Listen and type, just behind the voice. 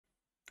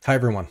Hi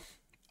everyone,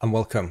 and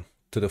welcome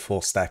to the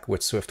Full Stack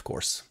with Swift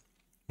course.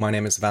 My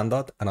name is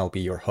Vandad, and I'll be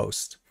your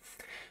host.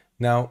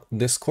 Now,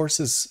 this course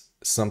is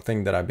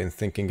something that I've been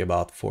thinking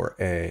about for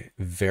a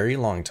very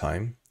long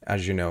time.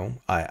 As you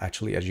know,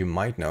 as you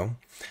might know,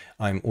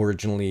 I'm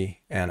originally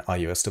an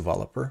iOS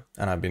developer,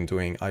 and I've been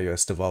doing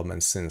iOS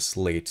development since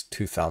late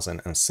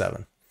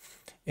 2007.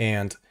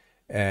 And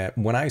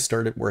when I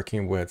started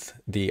working with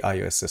the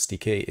iOS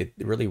SDK, it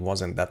really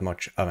wasn't that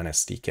much of an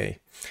SDK.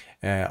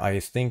 I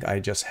think I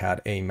just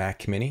had a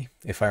Mac Mini,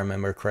 if I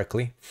remember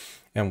correctly,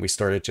 and we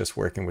started just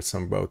working with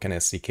some broken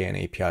SDK and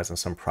APIs and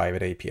some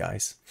private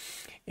APIs.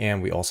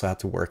 And we also had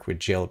to work with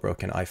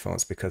jailbroken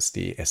iPhones because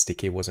the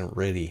SDK wasn't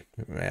really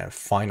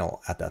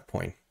final at that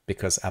point,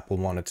 because Apple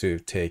wanted to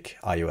take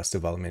iOS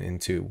development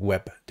into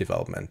web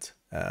development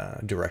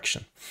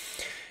direction.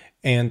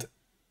 And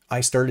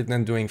I started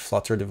then doing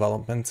Flutter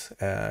development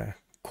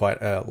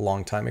quite a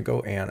long time ago,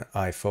 and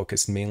I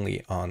focused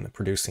mainly on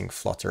producing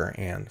Flutter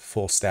and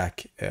full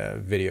stack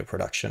video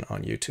production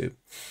on YouTube.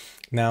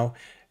 Now,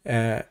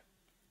 and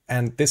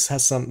this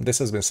has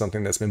been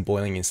something that's been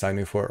boiling inside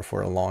me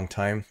for a long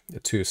time,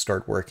 to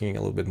start working a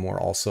little bit more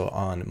also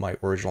on my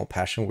original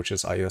passion, which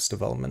is iOS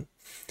development.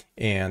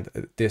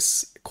 And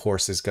this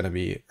course is going to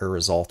be a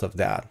result of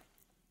that.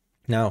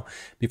 Now,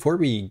 before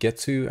we get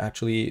to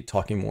actually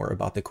talking more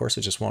about the course,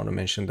 I just wanted to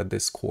mention that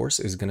this course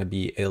is going to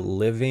be a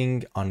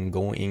living,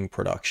 ongoing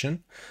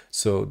production.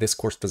 So this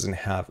course doesn't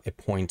have a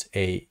point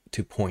A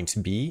to point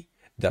B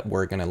that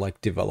we're going to like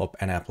develop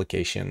an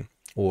application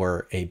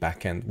or a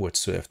backend with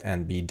Swift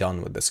and be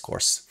done with this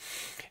course.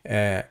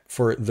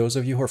 For those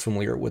of you who are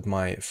familiar with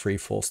my free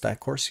full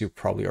stack course, you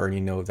probably already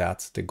know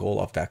that the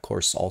goal of that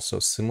course is also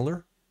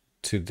similar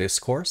to this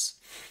course.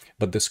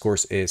 But this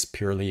course is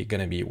purely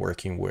going to be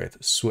working with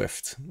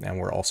Swift, and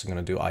we're also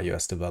going to do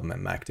iOS development,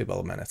 Mac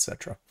development,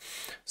 etc.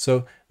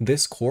 So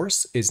this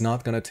course is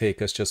not going to take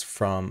us just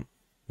from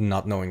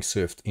not knowing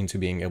Swift into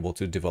being able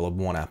to develop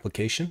one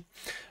application.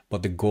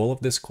 But the goal of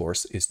this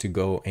course is to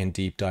go and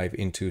deep dive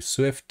into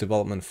Swift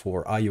development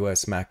for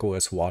iOS,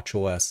 macOS,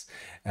 watchOS,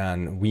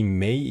 and we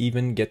may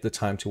even get the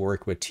time to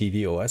work with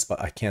tvOS,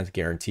 but I can't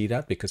guarantee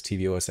that because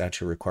tvOS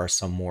actually requires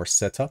some more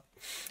setup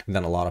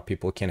than a lot of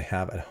people can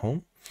have at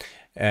home.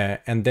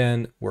 And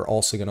then we're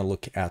also going to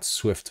look at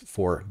Swift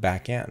for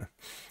backend.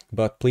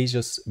 But please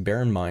just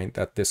bear in mind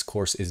that this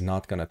course is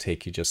not going to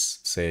take you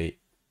just say,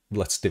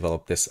 let's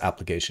develop this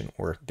application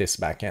or this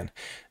backend.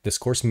 This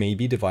course may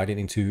be divided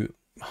into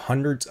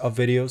hundreds of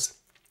videos,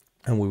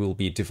 and we will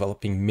be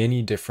developing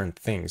many different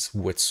things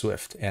with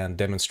Swift and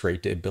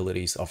demonstrate the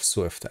abilities of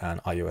Swift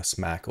and iOS,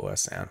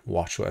 macOS, and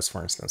watchOS,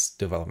 for instance,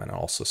 development,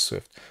 and also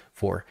Swift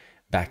for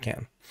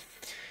backend.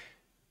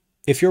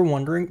 If you're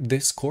wondering,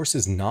 this course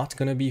is not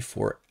going to be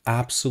for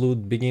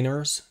absolute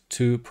beginners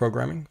to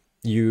programming.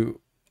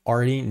 You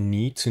already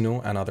need to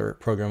know another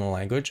programming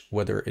language,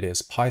 whether it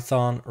is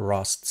Python,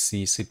 Rust,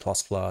 C, C++,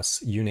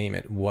 you name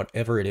it,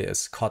 whatever it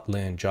is,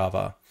 Kotlin,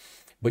 Java.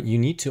 But you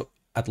need to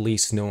at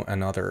least know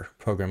another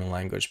programming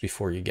language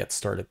before you get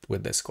started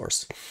with this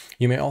course.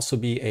 You may also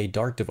be a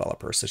Dart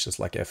developer, such as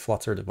like a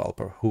Flutter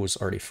developer who is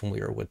already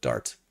familiar with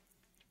Dart.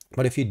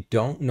 But if you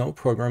don't know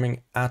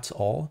programming at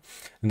all,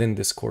 then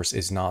this course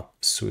is not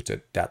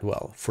suited that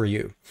well for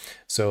you.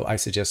 So I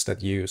suggest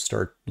that you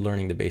start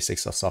learning the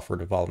basics of software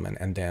development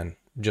and then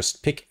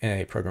just pick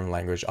a programming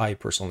language. I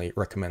personally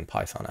recommend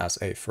Python as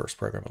a first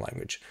programming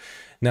language.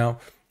 Now,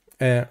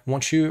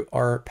 once you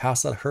are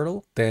past that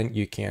hurdle, then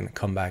you can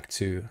come back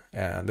to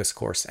this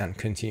course and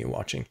continue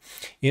watching.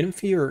 Even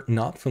if you're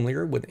not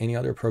familiar with any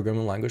other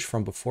programming language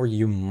from before,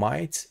 you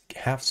might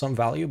have some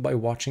value by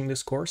watching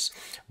this course,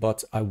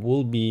 but I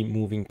will be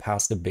moving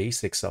past the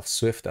basics of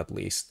Swift at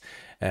least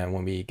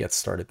when we get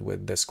started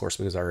with this course,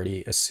 because I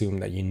already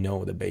assume that you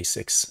know the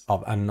basics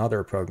of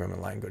another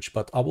programming language,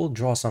 but I will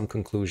draw some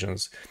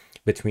conclusions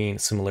between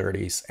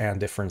similarities and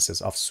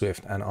differences of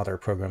Swift and other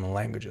programming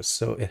languages.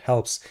 So it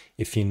helps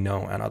if you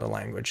know another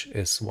language,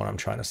 is what I'm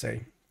trying to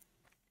say.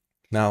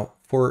 Now,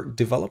 for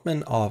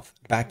development of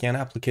backend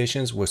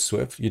applications with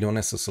Swift, you don't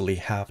necessarily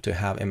have to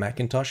have a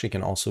Macintosh. It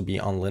can also be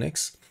on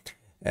Linux,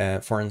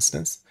 for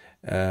instance.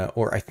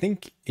 Or I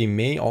think it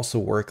may also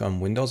work on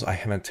Windows. I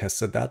haven't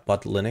tested that,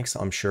 but Linux,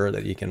 I'm sure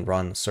that you can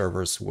run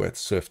servers with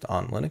Swift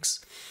on Linux.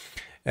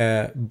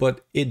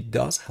 But it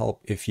does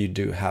help if you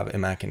do have a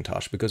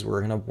Macintosh, because we're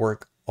going to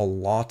work a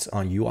lot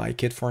on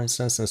UIKit, for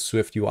instance, and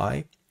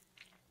SwiftUI.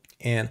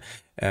 And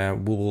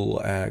we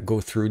will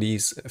go through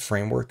these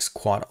frameworks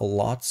quite a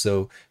lot.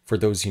 So for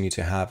those, you need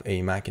to have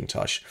a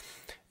Macintosh.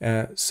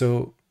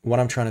 So what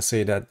I'm trying to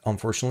say that,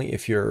 unfortunately,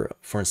 if you're,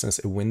 for instance,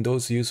 a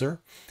Windows user,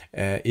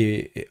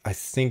 I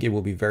think it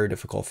will be very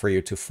difficult for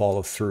you to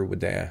follow through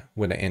with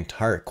the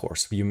entire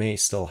course. You may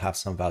still have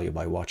some value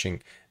by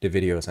watching the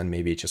videos and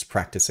maybe just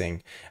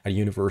practicing at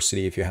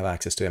university if you have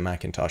access to a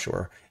Macintosh,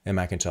 or a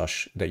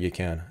Macintosh that you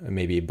can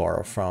maybe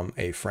borrow from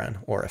a friend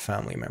or a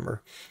family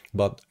member.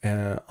 But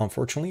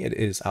unfortunately, it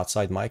is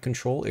outside my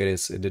control. It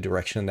is the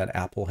direction that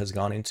Apple has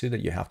gone into,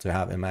 that you have to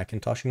have a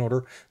Macintosh in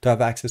order to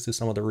have access to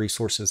some of the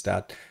resources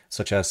that,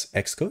 such as as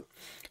Xcode.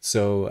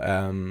 So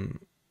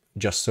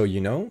just so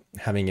you know,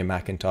 having a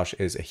Macintosh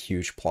is a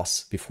huge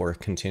plus before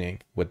continuing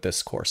with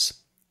this course.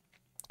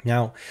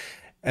 Now,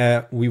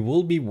 we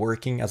will be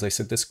working, as I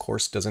said, this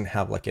course doesn't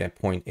have like a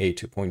point A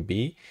to point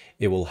B.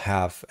 It will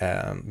have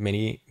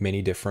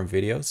many different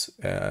videos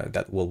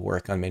that will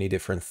work on many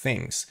different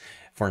things.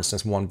 For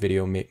instance, one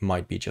video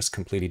might be just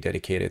completely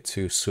dedicated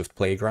to Swift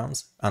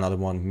playgrounds. Another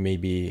one may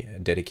be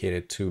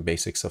dedicated to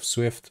basics of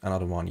Swift.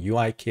 Another one,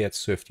 UIKit,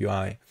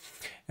 SwiftUI.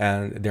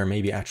 And there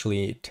may be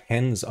actually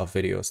tens of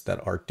videos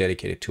that are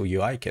dedicated to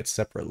UIKit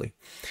separately.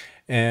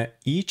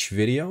 Each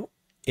video,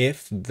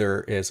 if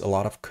there is a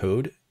lot of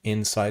code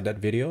inside that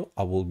video,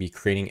 I will be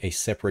creating a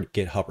separate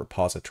GitHub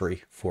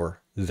repository for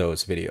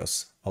those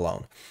videos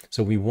alone.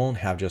 So we won't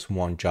have just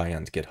one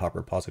giant GitHub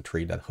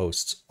repository that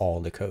hosts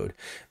all the code,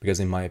 because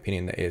in my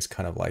opinion, that is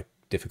kind of like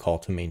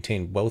difficult to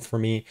maintain, both for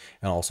me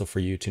and also for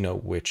you to know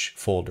which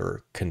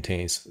folder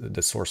contains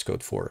the source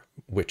code for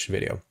which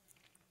video.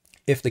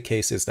 If the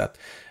case is that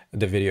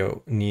the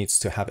video needs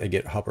to have a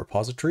GitHub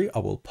repository, I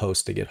will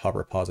post the GitHub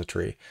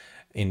repository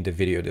in the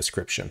video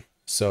description,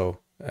 so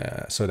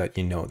that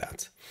you know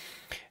that.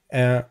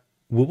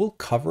 We will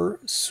cover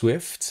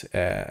Swift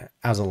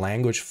as a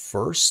language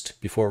first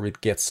before we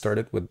get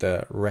started with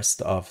the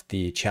rest of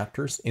the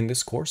chapters in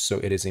this course. So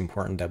it is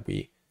important that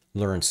we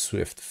learn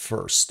Swift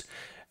first,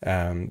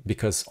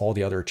 because all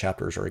the other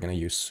chapters are going to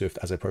use Swift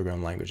as a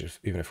programming language,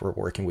 even if we're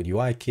working with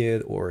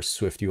UIKit or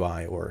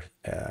SwiftUI or,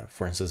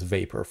 for instance,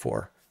 Vapor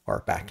for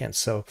our backend.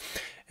 So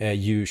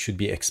you should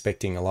be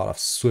expecting a lot of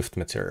Swift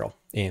material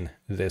in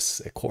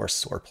this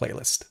course or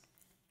playlist.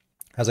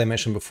 As I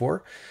mentioned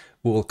before,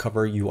 we will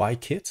cover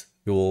UIKit.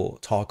 We will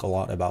talk a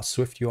lot about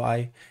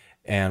SwiftUI,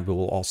 and we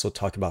will also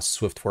talk about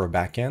Swift for a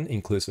backend,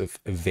 inclusive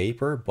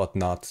Vapor, but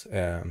not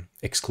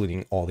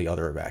excluding all the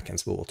other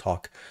backends. We will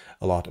talk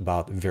a lot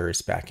about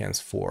various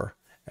backends for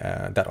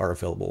that are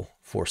available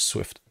for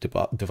Swift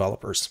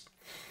developers.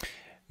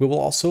 We will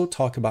also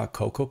talk about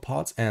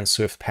CocoaPods and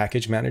Swift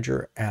Package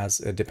Manager as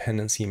a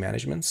dependency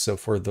management. So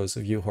for those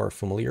of you who are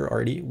familiar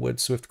already with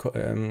Swift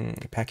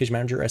Package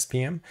Manager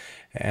SPM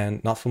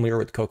and not familiar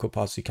with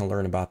CocoaPods, you can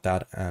learn about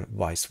that and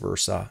vice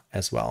versa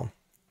as well.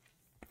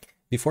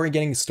 Before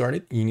getting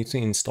started, you need to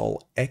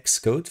install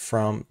Xcode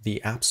from the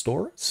App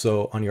Store.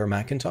 So on your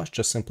Macintosh,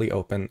 just simply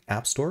open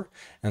App Store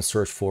and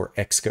search for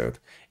Xcode,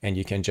 and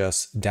you can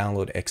just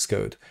download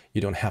Xcode. You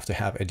don't have to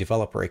have a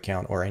developer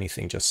account or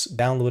anything. Just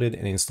download it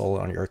and install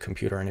it on your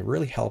computer. And it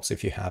really helps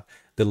if you have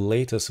the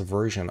latest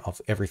version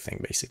of everything,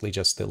 basically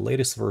just the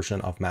latest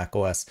version of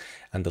macOS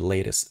and the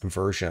latest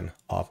version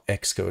of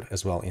Xcode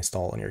as well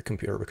installed on your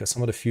computer, because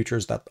some of the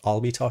features that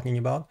I'll be talking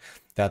about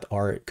that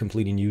are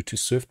completely new to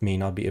Swift may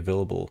not be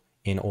available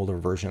in older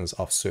versions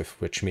of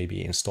Swift, which may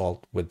be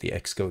installed with the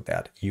Xcode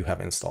that you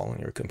have installed on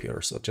your computer.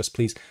 So just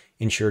please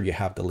ensure you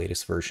have the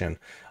latest version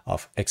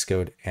of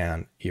Xcode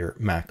and your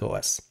Mac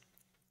OS.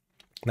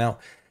 Now,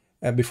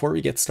 before we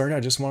get started, I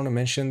just want to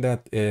mention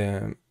that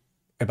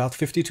about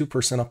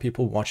 52% of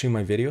people watching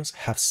my videos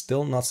have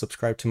still not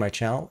subscribed to my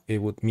channel.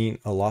 It would mean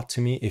a lot to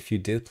me if you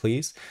did,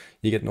 please.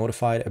 You get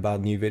notified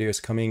about new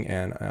videos coming,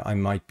 and I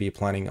might be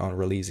planning on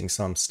releasing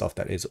some stuff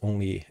that is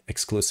only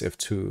exclusive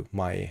to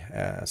my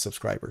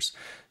subscribers.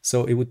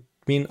 So it would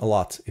mean a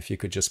lot if you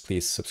could just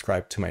please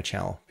subscribe to my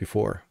channel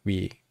before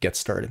we get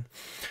started.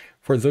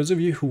 For those of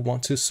you who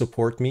want to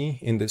support me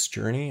in this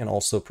journey and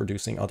also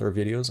producing other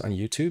videos on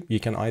YouTube, you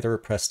can either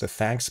press the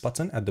thanks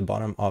button at the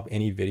bottom of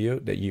any video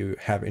that you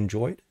have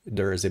enjoyed.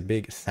 There is a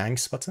big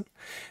thanks button.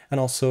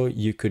 And also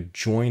you could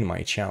join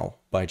my channel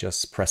by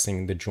just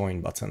pressing the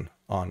join button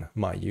on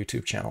my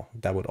YouTube channel.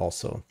 That would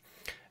also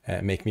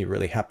make me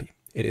really happy.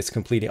 It is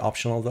completely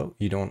optional though.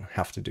 You don't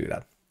have to do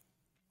that.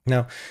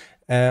 Now,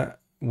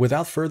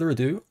 without further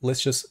ado,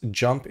 let's just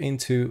jump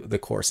into the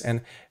course.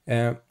 And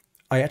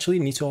I actually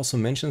need to also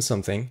mention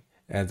something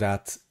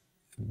that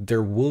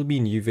there will be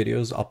new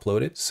videos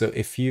uploaded. So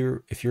if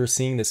you're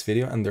seeing this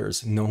video and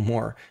there's no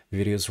more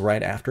videos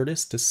right after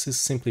this, this is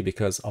simply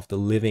because of the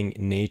living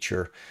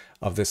nature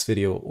of this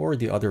video or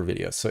the other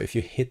videos. So if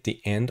you hit the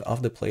end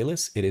of the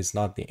playlist, it is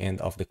not the end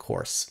of the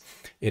course.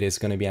 It is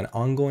going to be an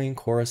ongoing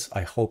course.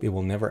 I hope it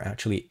will never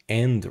actually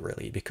end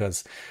really,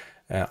 because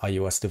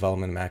iOS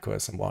development,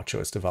 macOS and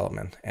watchOS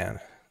development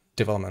and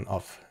development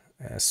of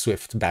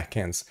Swift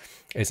backends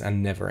is a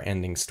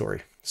never-ending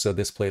story. So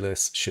this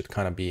playlist should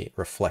kind of be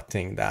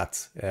reflecting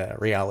that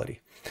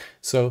reality.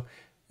 So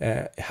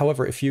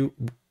however, if you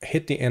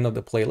hit the end of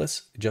the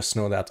playlist, just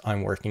know that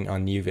I'm working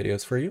on new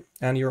videos for you,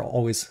 and you're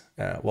always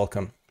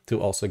welcome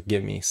to also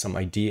give me some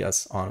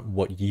ideas on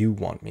what you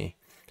want me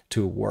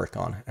to work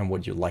on and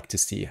what you'd like to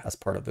see as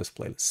part of this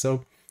playlist.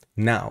 So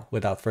now,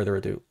 without further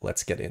ado,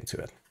 let's get into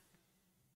it.